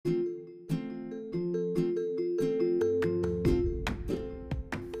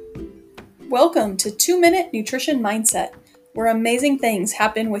Welcome to 2-Minute Nutrition Mindset, where amazing things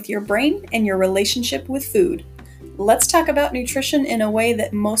happen with your brain and your relationship with food. Let's talk about nutrition in a way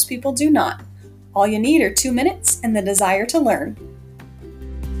that most people do not. All you need are 2 minutes and the desire to learn.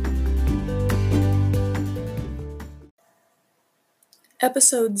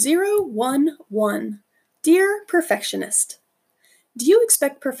 Episode 011, Dear Perfectionist. Do you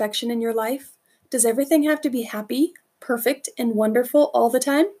expect perfection in your life? Does everything have to be happy, perfect, and wonderful all the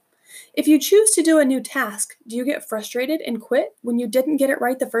time? If you choose to do a new task, do you get frustrated and quit when you didn't get it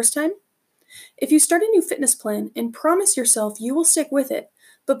right the first time? If you start a new fitness plan and promise yourself you will stick with it,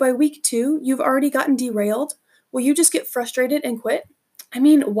 but by week 2 you've already gotten derailed, will you just get frustrated and quit?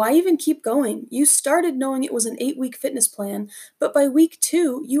 Why even keep going? You started knowing it was an 8-week fitness plan, but by week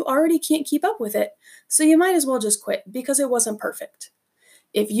 2 you already can't keep up with it, so you might as well just quit because it wasn't perfect.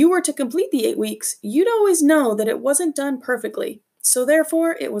 If you were to complete the 8 weeks, you'd always know that it wasn't done perfectly, so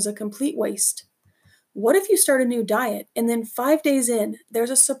therefore it was a complete waste. What if you start a new diet and then 5 days in, there's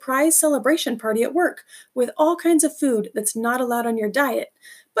a surprise celebration party at work with all kinds of food that's not allowed on your diet,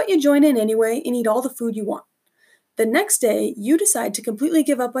 but you join in anyway and eat all the food you want? The next day, you decide to completely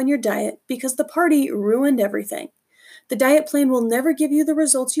give up on your diet because the party ruined everything. The diet plan will never give you the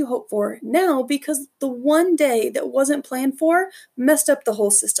results you hope for now because the one day that wasn't planned for messed up the whole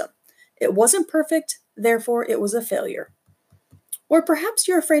system. It wasn't perfect, therefore it was a failure. Or perhaps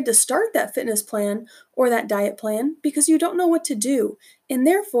you're afraid to start that fitness plan or that diet plan because you don't know what to do and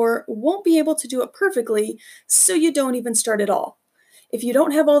therefore won't be able to do it perfectly, so you don't even start at all. If you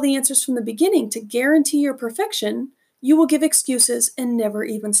don't have all the answers from the beginning to guarantee your perfection, you will give excuses and never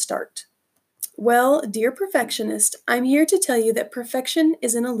even start. Well, dear perfectionist, I'm here to tell you that perfection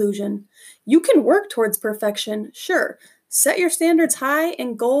is an illusion. You can work towards perfection, sure. Set your standards high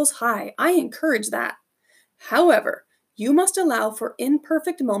and goals high. I encourage that. However, you must allow for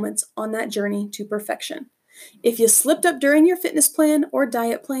imperfect moments on that journey to perfection. If you slipped up during your fitness plan or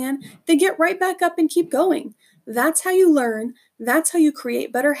diet plan, then get right back up and keep going. That's how you learn. That's how you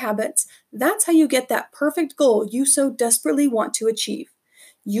create better habits. That's how you get that perfect goal you so desperately want to achieve.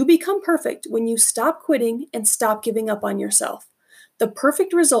 You become perfect when you stop quitting and stop giving up on yourself. The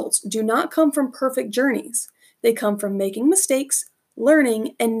perfect results do not come from perfect journeys. They come from making mistakes,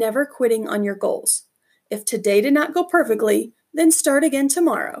 learning, and never quitting on your goals. If today did not go perfectly, then start again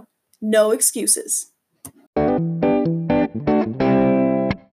tomorrow. No excuses.